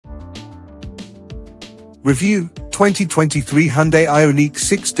Review: 2023 Hyundai Ioniq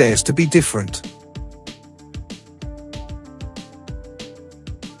 6 dares to be different.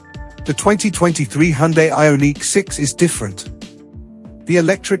 The 2023 Hyundai Ioniq 6 is different. The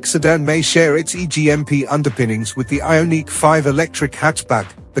electric sedan may share its EGMP underpinnings with the Ioniq 5 electric hatchback,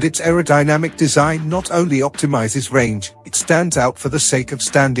 but its aerodynamic design not only optimizes range, it stands out for the sake of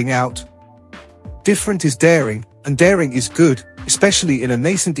standing out. Different is daring, and daring is good, especially in a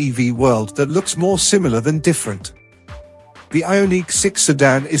nascent EV world that looks more similar than different. The Ioniq 6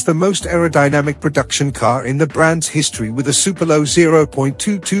 sedan is the most aerodynamic production car in the brand's history, with a super low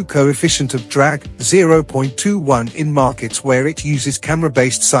 0.22 coefficient of drag, 0.21 in markets where it uses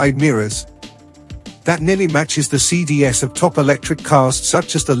camera-based side mirrors. That nearly matches the CDS of top electric cars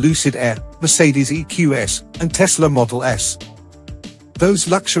such as the Lucid Air, Mercedes EQS, and Tesla Model S. Those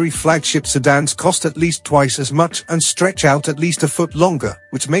luxury flagship sedans cost at least twice as much and stretch out at least a foot longer,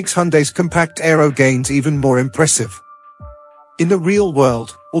 which makes Hyundai's compact aero gains even more impressive. In the real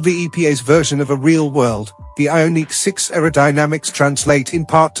world, or the EPA's version of a real world, the Ioniq 6 aerodynamics translate in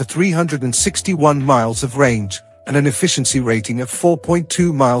part to 361 miles of range, and an efficiency rating of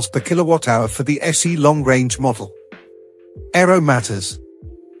 4.2 miles per kilowatt-hour for the SE long-range model. Aero matters,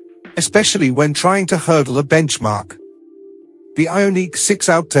 especially when trying to hurdle a benchmark. The Ioniq 6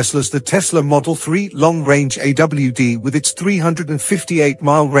 out-Teslas the Tesla Model 3 long-range AWD with its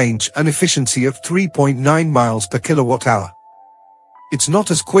 358-mile range and efficiency of 3.9 miles per kilowatt-hour. It's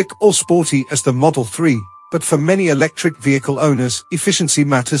not as quick or sporty as the Model 3, but for many electric vehicle owners, efficiency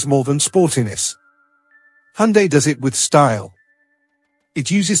matters more than sportiness. Hyundai does it with style. It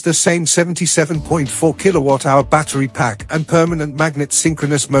uses the same 77.4 kilowatt-hour battery pack and permanent magnet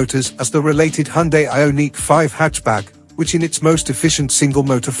synchronous motors as the related Hyundai Ioniq 5 hatchback, which in its most efficient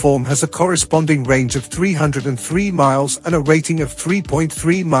single-motor form has a corresponding range of 303 miles and a rating of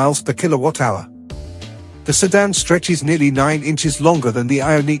 3.3 miles per kilowatt-hour. The sedan stretches nearly 9 inches longer than the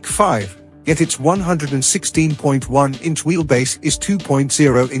Ioniq 5, yet its 116.1-inch wheelbase is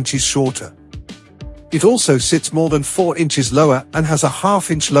 2.0 inches shorter. It also sits more than 4 inches lower and has a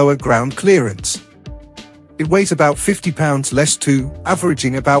half-inch lower ground clearance. It weighs about 50 pounds less too,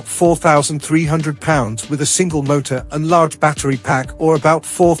 averaging about 4,300 pounds with a single motor and large battery pack, or about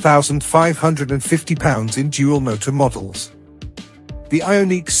 4,550 pounds in dual-motor models. The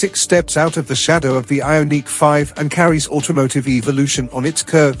Ioniq 6 steps out of the shadow of the Ioniq 5 and carries automotive evolution on its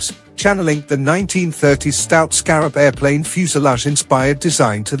curves, channeling the 1930s stout scarab airplane fuselage-inspired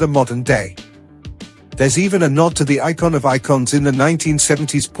design to the modern day. There's even a nod to the icon of icons in the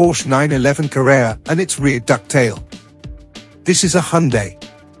 1970s Porsche 911 Carrera and its rear ducktail. This is a Hyundai.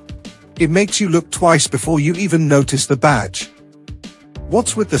 It makes you look twice before you even notice the badge.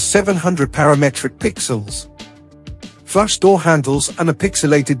 What's with the 700 parametric pixels? Flush door handles and a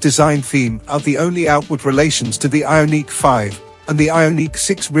pixelated design theme are the only outward relations to the Ioniq 5, and the Ioniq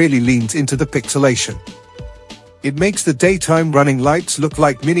 6 really leans into the pixelation. It makes the daytime running lights look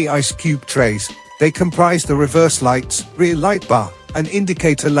like mini ice cube trays. They comprise the reverse lights, rear light bar, and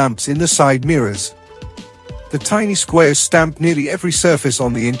indicator lamps in the side mirrors. The tiny squares stamp nearly every surface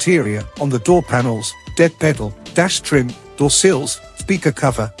on the interior, on the door panels, dead pedal, dash trim, door sills, speaker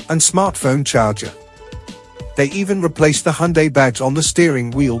cover, and smartphone charger. They even replaced the Hyundai badge on the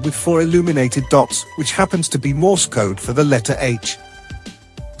steering wheel with 4 illuminated dots, which happens to be Morse code for the letter H.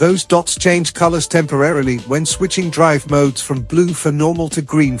 Those dots change colors temporarily when switching drive modes from blue for normal to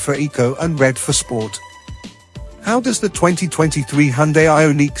green for eco and red for sport. How does the 2023 Hyundai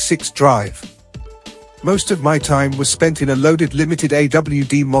Ioniq 6 drive? Most of my time was spent in a loaded limited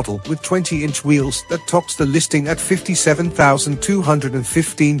AWD model with 20-inch wheels that tops the listing at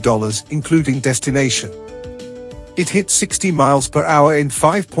 $57,215, including destination. It hits 60 miles per hour in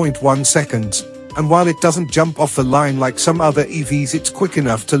 5.1 seconds, and while it doesn't jump off the line like some other EVs, it's quick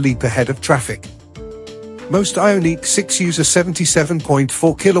enough to leap ahead of traffic. Most Ioniq 6 use a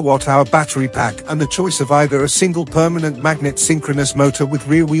 77.4 kilowatt-hour battery pack and the choice of either a single permanent magnet synchronous motor with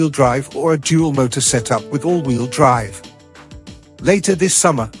rear-wheel drive or a dual-motor setup with all-wheel drive. Later this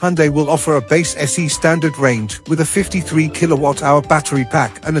summer, Hyundai will offer a base SE standard range with a 53 kilowatt-hour battery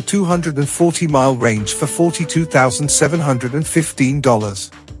pack and a 240-mile range for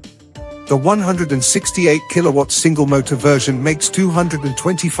 $42,715. The 168 kilowatt single-motor version makes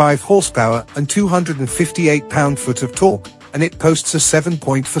 225 horsepower and 258 pound-foot of torque, and it posts a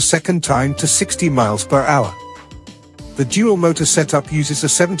 7.4-second time to 60 miles per hour. The dual-motor setup uses a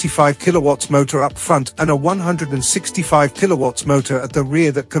 75 kilowatts motor up front and a 165 kilowatts motor at the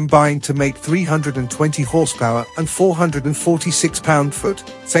rear that combine to make 320 horsepower and 446 pound-foot,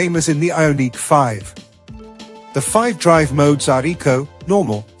 same as in the Ioniq 5. The 5 drive modes are Eco,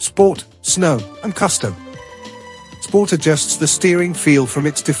 Normal, Sport, Snow, and Custom. Sport adjusts the steering feel from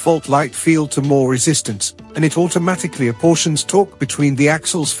its default light feel to more resistance, and it automatically apportions torque between the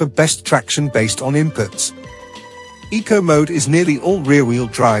axles for best traction based on inputs. Eco mode is nearly all rear-wheel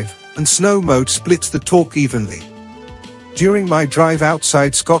drive, and snow mode splits the torque evenly. During my drive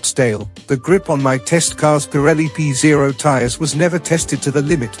outside Scottsdale, the grip on my test car's Pirelli P0 tires was never tested to the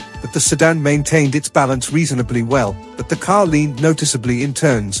limit, but the sedan maintained its balance reasonably well, but the car leaned noticeably in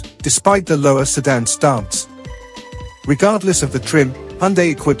turns, despite the lower sedan stance. Regardless of the trim,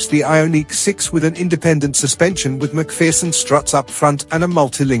 Hyundai equips the Ioniq 6 with an independent suspension with McPherson struts up front and a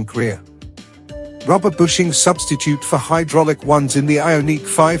multi-link rear. Rubber bushings substitute for hydraulic ones in the Ioniq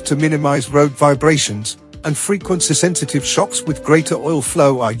 5 to minimize road vibrations, and frequency-sensitive shocks with greater oil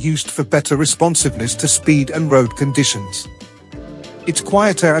flow are used for better responsiveness to speed and road conditions. It's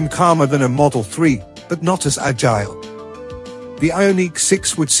quieter and calmer than a Model 3, but not as agile. The Ioniq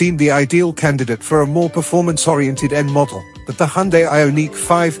 6 would seem the ideal candidate for a more performance-oriented N model, but the Hyundai Ioniq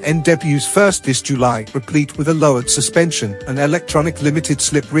 5N debuts first this July, replete with a lowered suspension, an electronic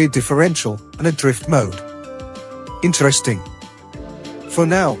limited-slip rear differential, and a drift mode. Interesting. For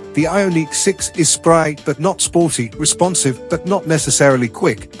now, the Ioniq 6 is spry but not sporty, responsive but not necessarily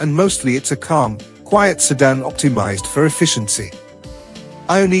quick, and mostly it's a calm, quiet sedan optimized for efficiency.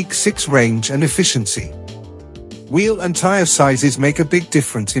 Ioniq 6 range and efficiency. Wheel and tire sizes make a big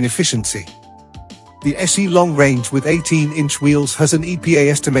difference in efficiency. The SE long range with 18-inch wheels has an EPA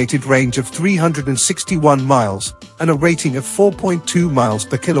estimated range of 361 miles, and a rating of 4.2 miles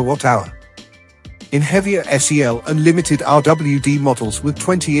per kilowatt-hour. In heavier SEL and limited RWD models with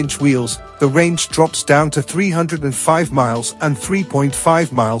 20-inch wheels, the range drops down to 305 miles and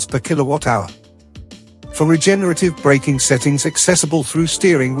 3.5 miles per kilowatt-hour. For regenerative braking settings accessible through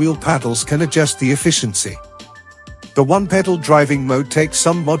steering wheel paddles can adjust the efficiency. The one-pedal driving mode takes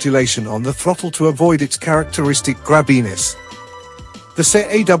some modulation on the throttle to avoid its characteristic grabbiness. The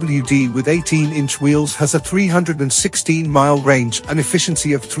CAWD with 18-inch wheels has a 316-mile range and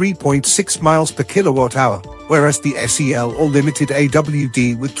efficiency of 3.6 miles per kilowatt-hour, whereas the SEL or limited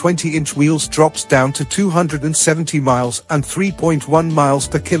AWD with 20-inch wheels drops down to 270 miles and 3.1 miles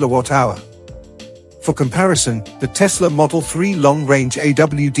per kilowatt-hour. For comparison, the Tesla Model 3 long-range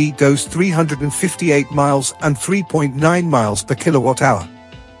AWD goes 358 miles and 3.9 miles per kilowatt-hour.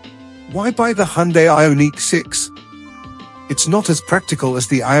 Why buy the Hyundai Ioniq 6? It's not as practical as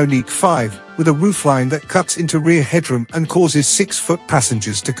the Ioniq 5, with a roofline that cuts into rear headroom and causes 6-foot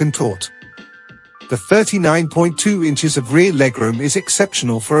passengers to contort. The 39.2 inches of rear legroom is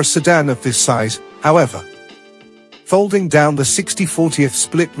exceptional for a sedan of this size, however. Folding down the 60/40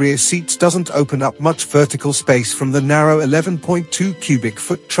 split rear seats doesn't open up much vertical space from the narrow 11.2 cubic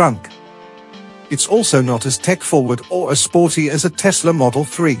foot trunk. It's also not as tech-forward or as sporty as a Tesla Model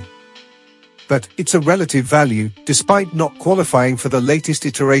 3. But it's a relative value, despite not qualifying for the latest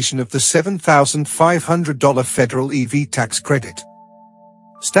iteration of the $7,500 federal EV tax credit.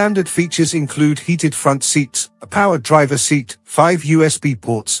 Standard features include heated front seats, a power driver seat, 5 USB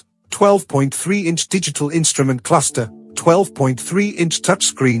ports, 12.3-inch digital instrument cluster, 12.3-inch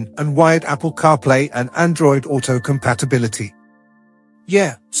touchscreen, and wired Apple CarPlay and Android Auto compatibility.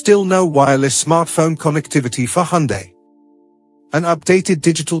 Yeah, still no wireless smartphone connectivity for Hyundai. An updated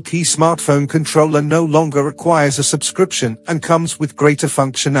digital key smartphone controller no longer requires a subscription and comes with greater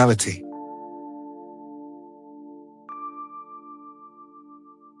functionality.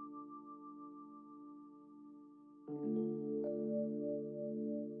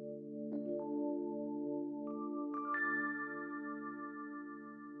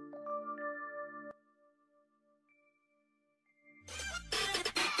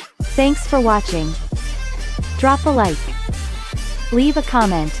 Thanks for watching. Drop a like, leave a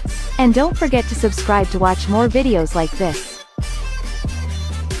comment, and don't forget to subscribe to watch more videos like this.